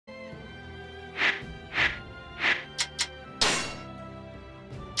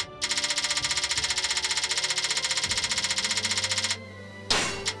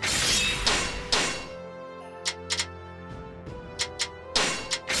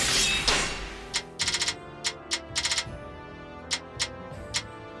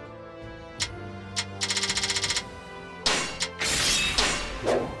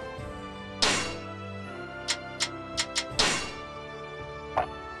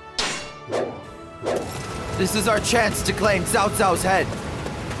This is our chance to claim Cao Cao's head.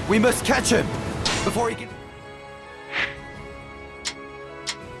 We must catch him before he can...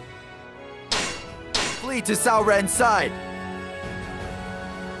 flee to Cao Ren's side.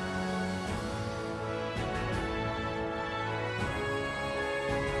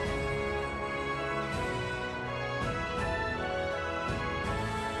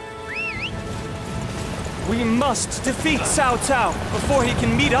 We must defeat Cao Cao before he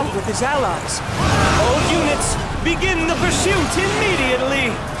can meet up with his allies. All units, begin the pursuit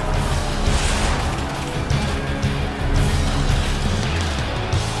immediately!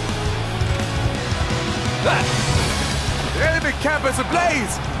 The enemy camp is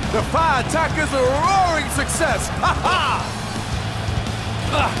ablaze! The fire attack is a roaring success! Ha ha!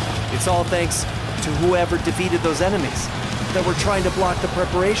 It's all thanks to whoever defeated those enemies that were trying to block the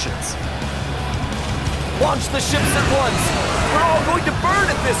preparations. Launch the ships at once! We're all going to burn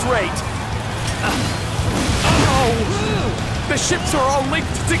at this rate! Oh! The ships are all linked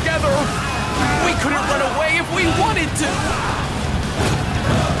together! We couldn't run away if we wanted to!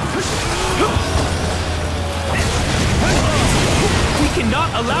 We cannot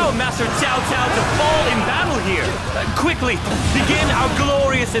allow Master Cao Cao to fall in battle here! Quickly, begin our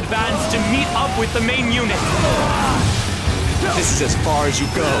glorious advance to meet up with the main unit! This is as far as you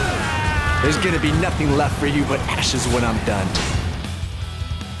go. There's gonna be nothing left for you but ashes when I'm done.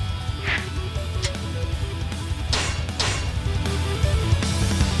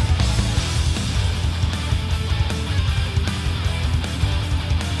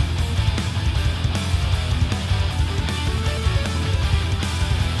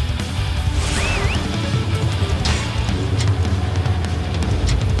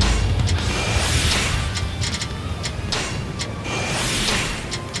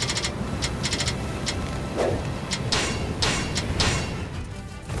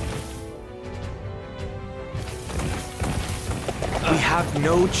 We have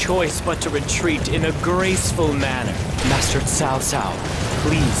no choice but to retreat in a graceful manner. Master Cao Cao,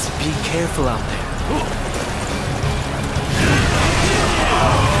 please be careful out there.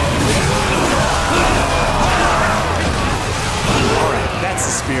 Alright, that's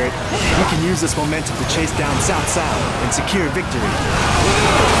the spirit. We can use this momentum to chase down Cao Cao and secure victory.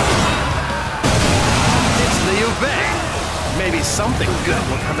 It's Liu Bei. Maybe something good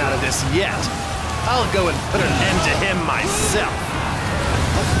will come out of this yet. I'll go and put an end to him myself.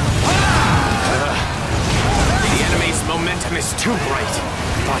 The enemy's momentum is too great,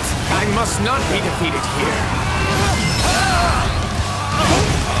 but I must not be defeated here.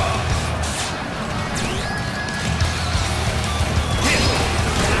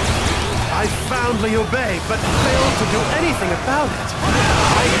 I found Liu Bei, but failed to do anything about it.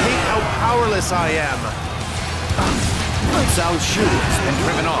 I hate how powerless I am. Zhou has been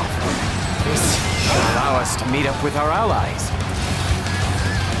driven off. This should allow us to meet up with our allies.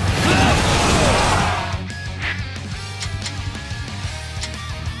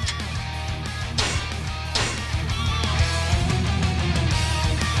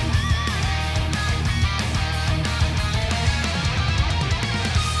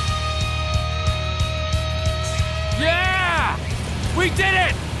 Yeah! We did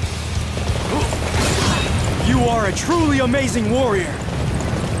it! You are a truly amazing warrior.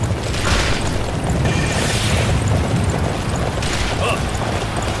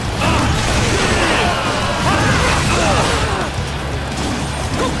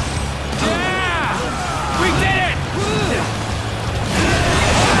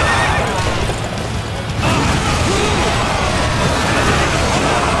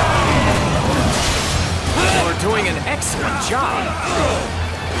 Doing an excellent job.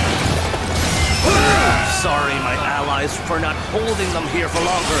 Sorry, my allies, for not holding them here for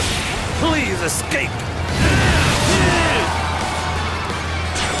longer. Please escape.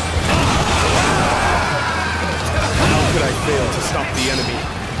 How could I fail to stop the enemy?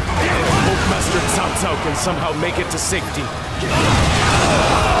 I hope Master Cao Cao can somehow make it to safety.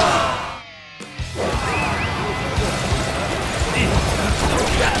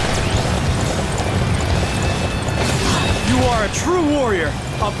 You are a true warrior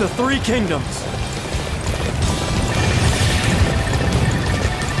of the Three Kingdoms.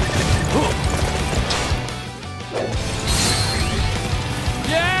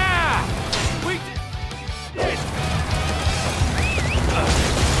 Yeah! We did it!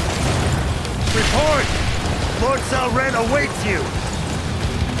 Report! Lord Cao Ren awaits you!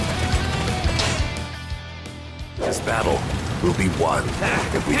 This battle will be won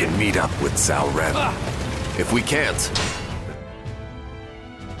if we can meet up with Cao Ren. If we can't,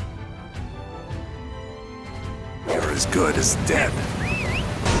 we're as good as dead.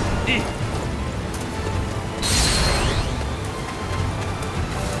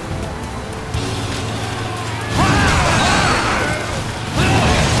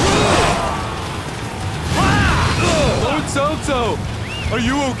 Lord Zhou, are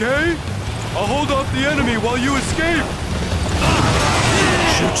you okay? I'll hold off the enemy while you escape.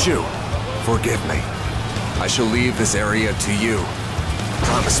 Zhou, forgive me. I shall leave this area to you.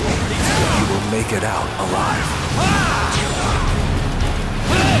 Promise me you will make it out alive.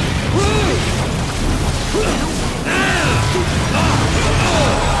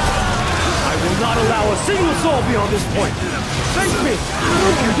 I will not allow a single soul beyond this point. Face me, if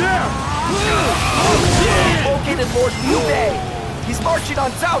you dare. Located Lord Liu Bei. He's marching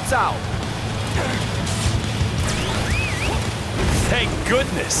on Cao Cao. Thank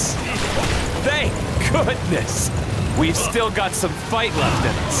goodness! Thank goodness! We've still got some fight left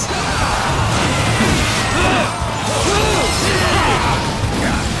in us.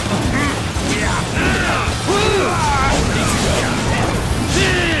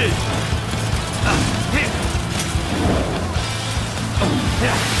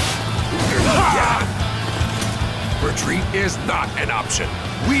 Retreat is not an option.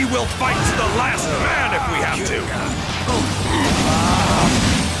 We will fight to the last man if we have to.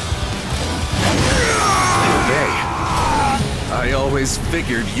 Okay. I always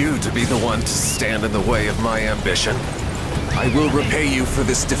figured you to be the one to stand in the way of my ambition. I will repay you for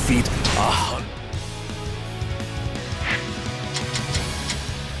this defeat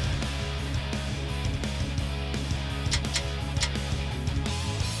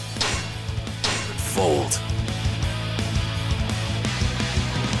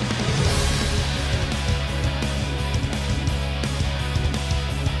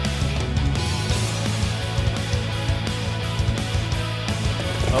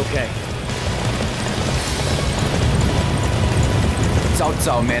Okay. Cao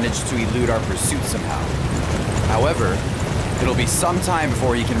Cao managed to elude our pursuit somehow. However, it'll be some time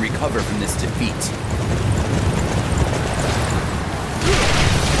before he can recover from this defeat.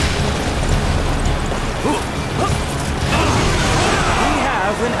 We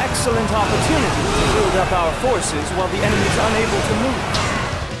have an excellent opportunity to build up our forces while the enemy's unable to move.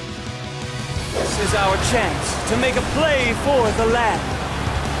 This is our chance to make a play for the land.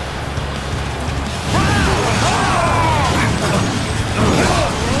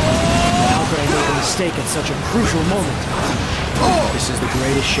 How could I make a mistake at such a crucial moment? This is the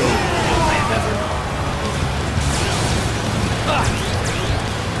greatest shame I have ever known.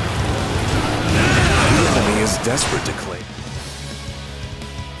 The enemy is desperate to claim.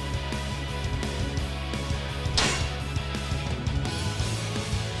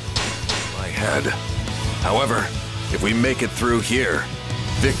 My head. However, if we make it through here,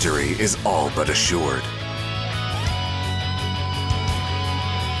 victory is all but assured.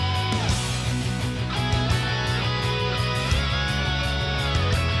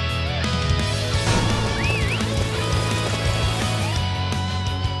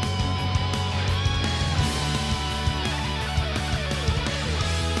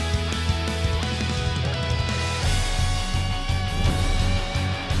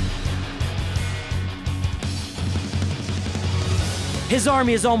 His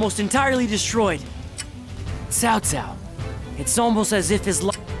army is almost entirely destroyed. Cao Cao. It's almost as if his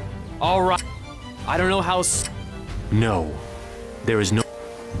life... All right. I don't know how... No. There is no...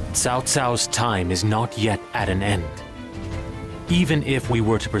 Cao Cao's time is not yet at an end. Even if we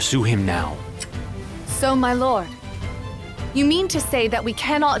were to pursue him now. So, my lord, you mean to say that we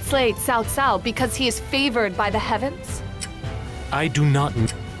cannot slay Cao Cao because he is favored by the heavens? I do not...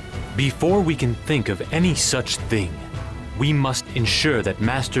 Before we can think of any such thing, we must ensure that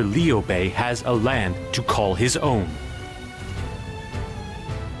Master Liu Bei has a land to call his own.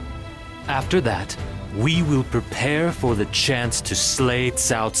 After that, we will prepare for the chance to slay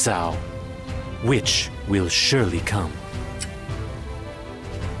Cao Cao, which will surely come.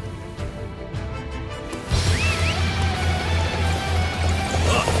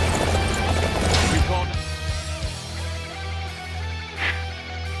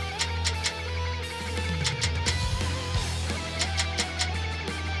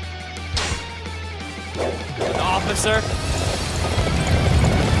 Officer?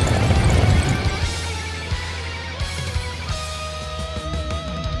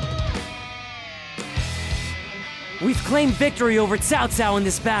 We've claimed victory over Cao Cao in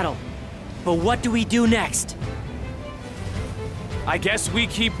this battle. But what do we do next? I guess we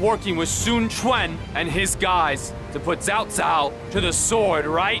keep working with Sun Quan and his guys to put Cao Cao to the sword,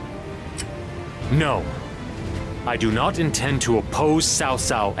 right? No. I do not intend to oppose Cao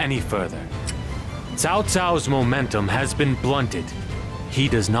Cao any further. Cao Cao's momentum has been blunted. he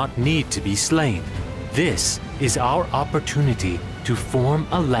does not need to be slain. This is our opportunity to form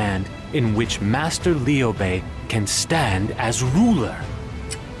a land in which Master Liu Bei can stand as ruler.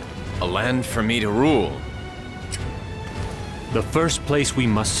 A land for me to rule. The first place we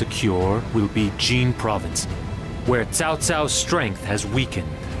must secure will be Jin Province, where Cao Cao's strength has weakened.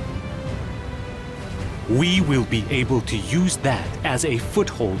 We will be able to use that as a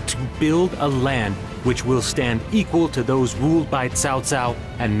foothold to build a land which will stand equal to those ruled by Cao Cao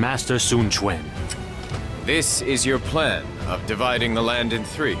and Master Sun Quan. This is your plan of dividing the land in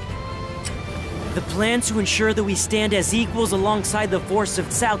 3. The plan to ensure that we stand as equals alongside the force of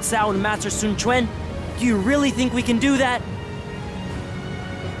Cao Cao and Master Sun Quan? Do you really think we can do that?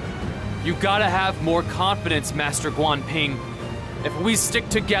 You gotta have more confidence, Master Guan Ping. If we stick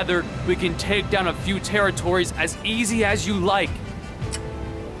together, we can take down a few territories as easy as you like.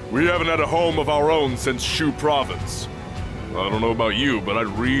 We haven't had a home of our own since Shu Province. I don't know about you, but I'd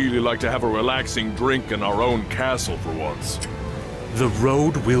really like to have a relaxing drink in our own castle for once. The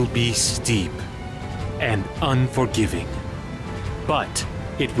road will be steep and unforgiving, but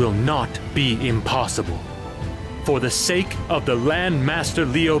it will not be impossible. For the sake of the land Master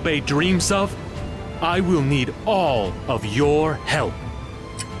Liu Bei dreams of, I will need all of your help.